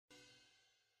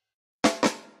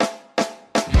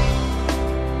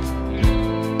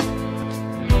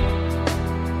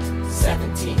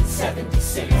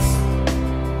76.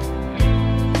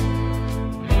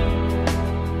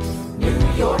 New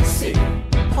York City.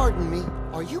 Pardon me,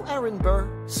 are you Aaron Burr,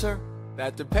 sir?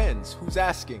 That depends. Who's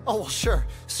asking? Oh, well, sure.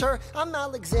 Sir, I'm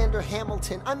Alexander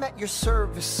Hamilton. I'm at your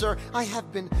service, sir. I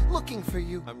have been looking for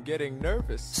you. I'm getting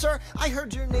nervous. Sir, I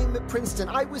heard your name at Princeton.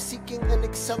 I was seeking an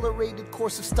accelerated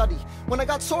course of study. When I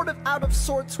got sort of out of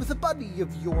sorts with a buddy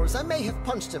of yours, I may have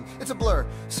punched him. It's a blur.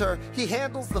 Sir, he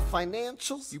handles the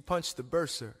financials. You punched the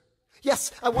bursar.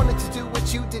 Yes, I wanted to do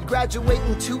what you did, graduate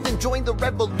into and join the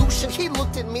revolution. He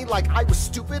looked at me like I was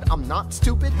stupid. I'm not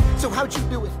stupid. So how'd you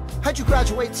do it? How'd you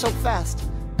graduate so fast?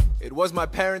 It was my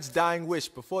parents' dying wish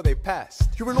before they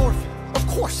passed. You're an orphan. Of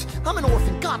course, I'm an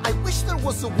orphan. God, I wish there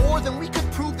was a war, then we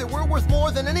could prove that we're worth more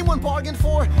than anyone bargained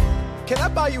for. Can I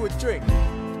buy you a drink?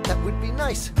 That would be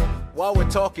nice. While we're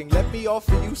talking, let me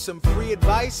offer you some free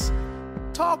advice.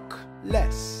 Talk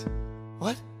less.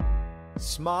 What?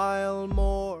 Smile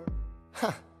more.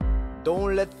 Huh.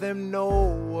 Don't let them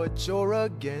know what you're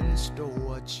against or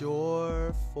what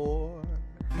you're for.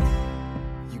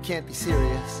 You can't be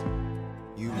serious.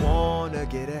 You wanna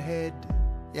get ahead.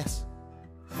 Yes.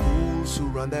 Fools who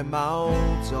run their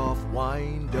mouths off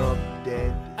wind up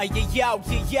dead. Yo,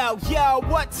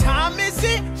 what time is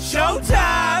it?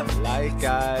 Showtime! Like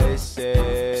I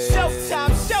said.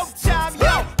 Showtime,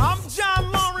 yo! I'm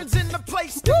John Lawrence in the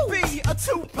place to be. A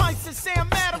 2 pints of Sam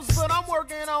Adams, but I'm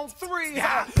working on 3.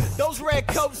 Ha. Those red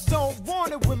coats don't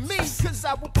want it with me, cause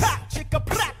I will pop, chicka,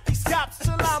 plop these cops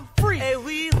till I'm free. Eh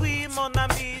oui, mon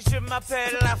ami, je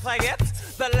m'appelle Lafayette,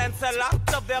 the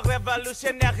Lancelot of the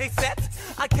revolutionary set.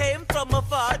 I came from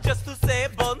afar just to say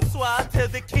bonsoir to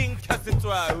the king, cause it's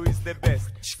who is the best,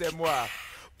 c'est moi.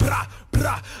 Brah,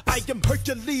 brah, I am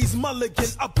Hercules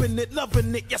Mulligan, up in it,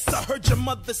 loving it. Yes, I heard your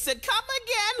mother said, come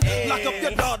again. Lock up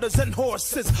your daughters and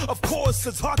horses. Of course,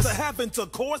 it's hard to have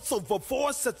intercourse over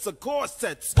 4 sets of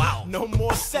corsets. Wow. No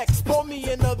more sex, pour me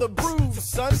another brew,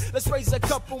 son. Let's raise a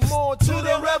couple more to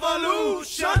the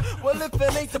revolution. Well, if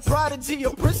it ain't the prodigy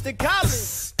of Princeton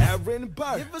College, Aaron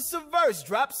Burr, give us a verse,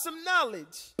 drop some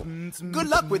knowledge. Good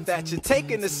luck with that, you're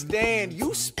taking a stand.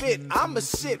 You spit, I'ma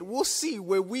sit, we'll see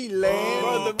where we land.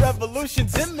 Bro, the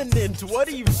revolution's imminent, what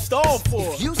do you stall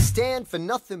for? If you stand for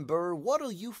nothing, Burr,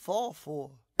 what'll you fall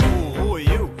for? Who are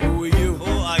you? Who are you?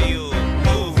 Who are you?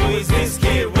 Who is this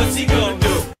kid? What's he gonna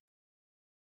do?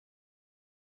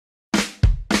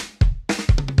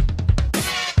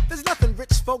 There's nothing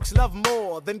rich folks love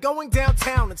more than going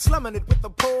downtown and slumming it with the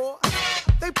poor.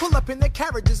 They pull up in their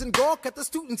carriages and gawk at the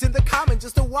students in the common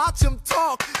just to watch them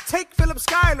talk. Take Philip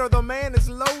Schuyler, the man is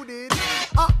loaded.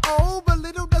 Uh-oh, but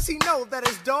little does he know that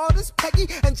his daughters, Peggy,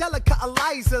 Angelica,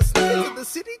 Eliza, sneak into the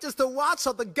city just to watch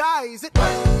all the guys.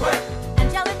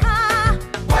 Angelica,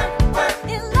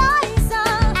 Eliza,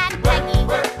 and Peggy,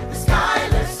 The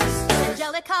Schuyler sisters.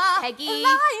 Angelica, Peggy,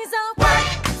 Eliza.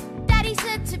 Daddy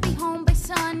said to be home by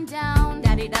sundown.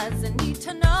 Daddy doesn't need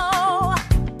to know.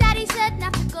 Daddy said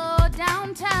not to go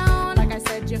downtown. Like I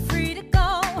said, you're free to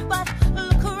go, but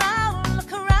look around,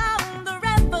 the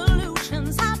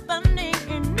revolution's happening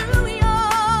in New York.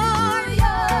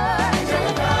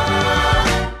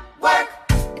 Angelica, work.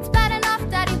 It's bad enough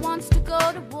Daddy wants to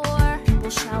go to war. People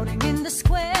shouting in the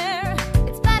square.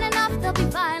 It's bad enough there'll be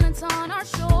violence on our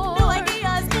shore. No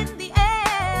ideas in the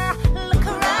air. Look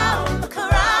around,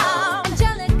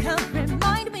 Angelica,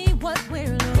 remind me what we're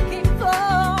looking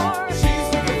for. She's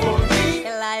looking for me.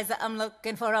 Eliza, I'm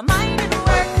looking for a mind at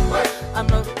work. I'm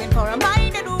looking for a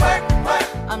mind at work.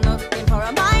 I'm looking for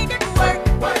a mind at work.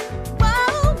 Whoa,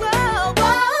 whoa,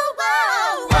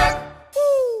 whoa, whoa.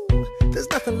 Ooh, there's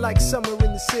nothing like summer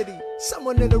in the city.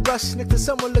 Someone in a rush next to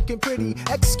someone looking pretty.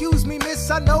 Excuse me, miss,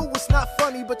 I know it's not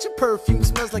funny, but your perfume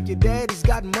smells like your daddy's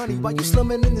got money. While you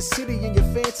slumming in the city in your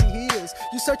fancy heels,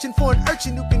 you searching for an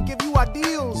urchin who can give you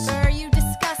ideals. Sir, you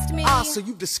disgust me. Ah, so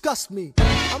you disgust me.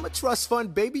 I'm a trust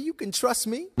fund, baby, you can trust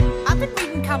me. I've been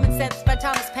reading Common Sense by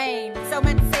Thomas Paine. So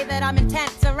men say that I'm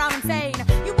intense or I'm insane.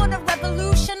 You want a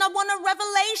revolution, I want a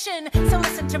revelation. So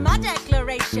listen to my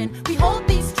declaration. We hold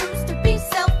these truths to be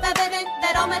self-evident,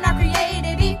 that all men are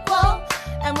created equal.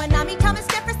 And when I meet Thomas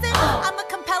Jefferson, I'ma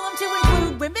compel him to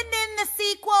include women in the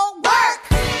sequel. Work!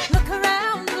 Look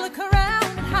around at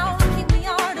how lucky we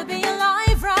are to be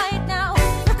alive right now.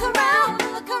 Look around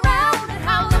at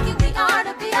how lucky we are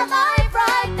to be alive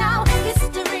right now.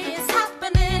 History is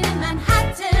happening in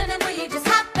Manhattan, and we just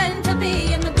happen to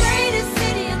be in the greatest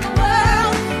city in the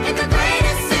world. In the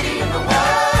greatest city in the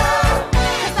world.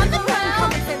 'Cause I'm the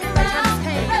crown,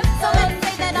 so let's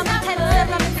say that I'm a tender,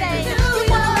 I'm a say. You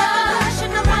wanna run?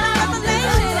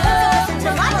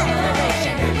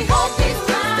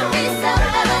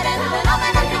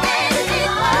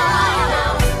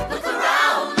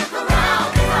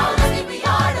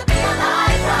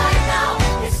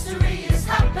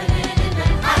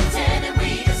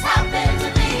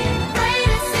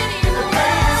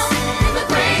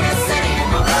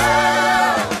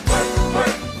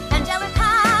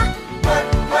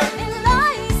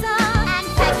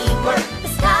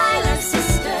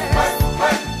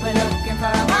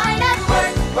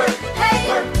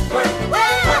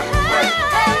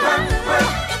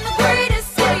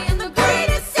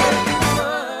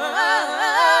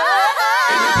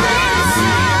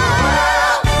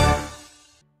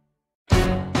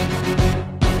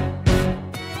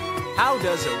 How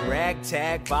does a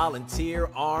ragtag volunteer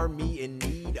army in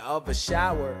need of a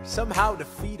shower somehow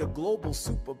defeat a global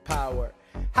superpower?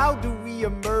 How do we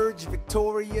emerge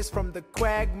victorious from the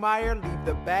quagmire? Leave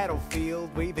the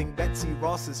battlefield waving Betsy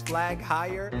Ross's flag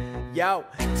higher? Yo,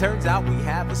 turns out we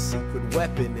have a secret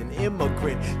weapon, an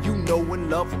immigrant you know and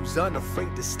love who's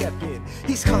unafraid to step in.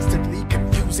 He's constantly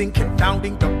confusing,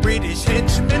 confounding the British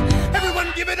henchmen.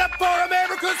 Everyone give it up for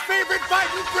America's favorite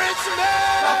fighting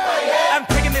Frenchman! I'm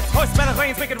taking this horse by the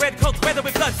reins, making red coats weather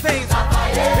with blood stains.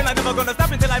 And I'm never gonna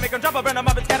stop until I make them drop, I burn them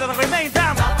up and scatter the remains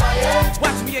down.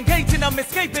 Watch me engaging them,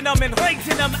 escaping them, and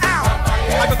raising them out.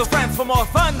 I go to France for more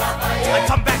fun, I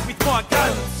come back with more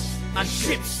guns and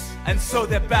ships, and so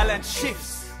their balance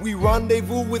shifts. We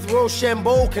rendezvous with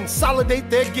Rochambeau, consolidate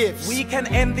their gifts. We can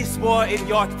end this war in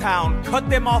Yorktown, cut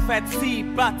them off at sea,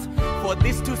 but for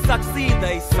this to succeed,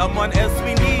 there's someone else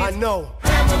we need. I know.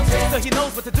 So he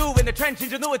knows what to do in the trench,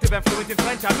 ingenuitive and fluent in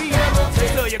French, I mean.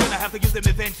 So you're gonna have to use him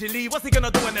eventually. What's he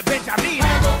gonna do on the bench, I mean?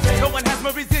 No one has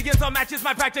more resilience or matches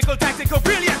my practical, tactical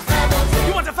brilliance.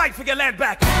 You want to fight for your land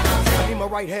back? I need my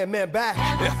right-hand man back.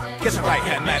 Yeah, get your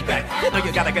right-hand man back. You know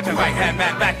you gotta get your right-hand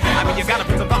man back. I mean, you gotta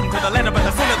put some thought into the letter, but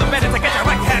the sooner the better to get your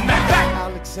right-hand man back.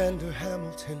 Alexander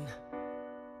Hamilton,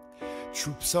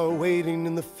 troops are waiting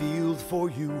in the field for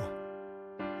you.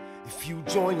 If you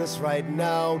join us right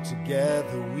now,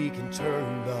 together we can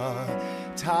turn the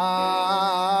tide.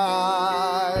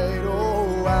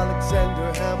 Oh,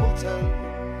 Alexander Hamilton,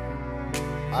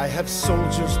 I have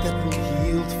soldiers that will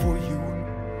yield for you.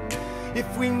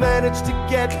 If we manage to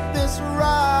get this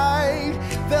right,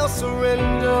 they'll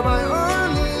surrender my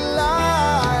early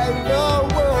life. The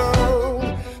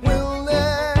world will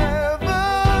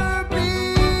never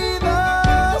be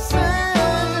the same.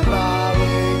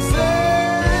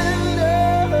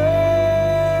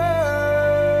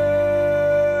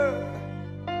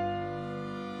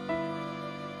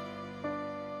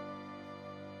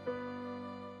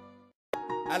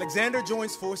 Alexander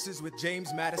joins forces with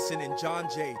James Madison and John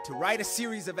Jay to write a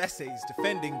series of essays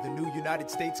defending the new United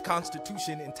States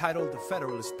Constitution entitled the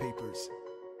Federalist Papers.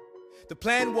 The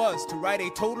plan was to write a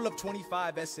total of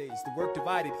 25 essays, the work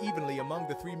divided evenly among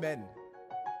the three men.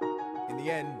 In the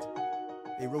end,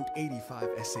 they wrote 85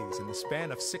 essays in the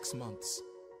span of 6 months.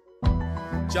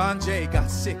 John Jay got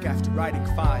sick after writing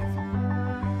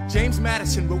 5. James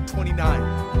Madison wrote 29.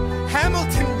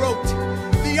 Hamilton wrote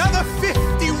the other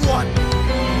 51.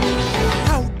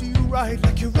 How do you write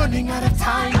like you're running out of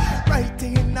time? Write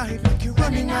day and night like you're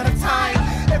running out of time.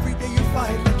 Every day you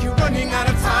fight like you're running out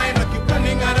of time. Like you're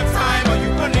running out of time. Are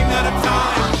you running out of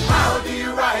time? How do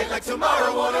you write like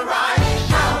tomorrow won't arrive?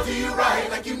 How do you write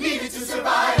like you need it to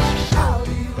survive? How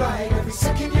do you write every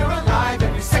second you're alive?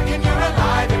 Every second you're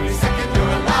alive. Every second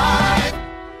you're alive.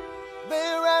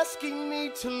 They're asking me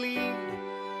to lead.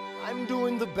 I'm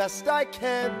doing the best I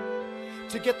can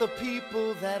to get the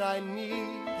people that I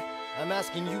need. I'm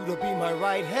asking you to be my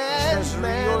right hand. Treasury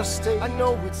man. or state? I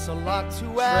know it's a lot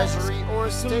to ask. Treasury or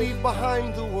to state? leave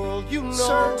behind the world you know.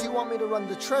 Sir, do you want me to run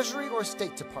the Treasury or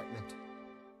State Department?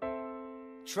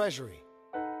 Treasury.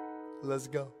 Let's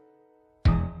go.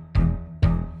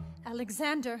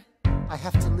 Alexander, I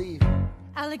have to leave.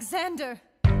 Alexander.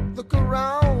 Look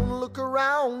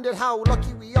around at how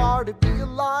lucky we are to be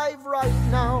alive right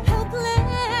now. Helpless.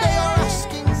 They are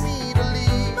asking me to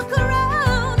leave. Look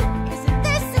around. Isn't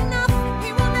this enough?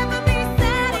 He will never be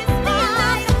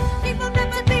satisfied. He will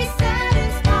never be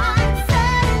satisfied.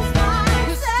 Satisfied.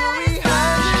 History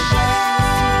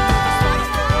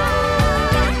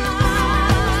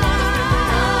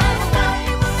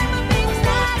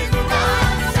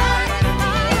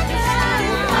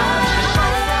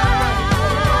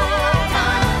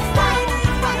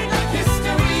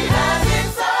History has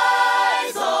its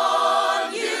eyes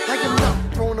on you. I am not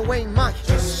throwing away my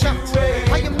shot.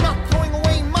 I am not throwing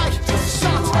away my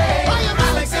shot. I am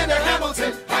Alexander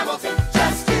Hamilton, Hamilton,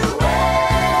 just you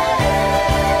wait.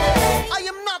 I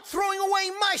am not throwing away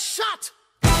my shot.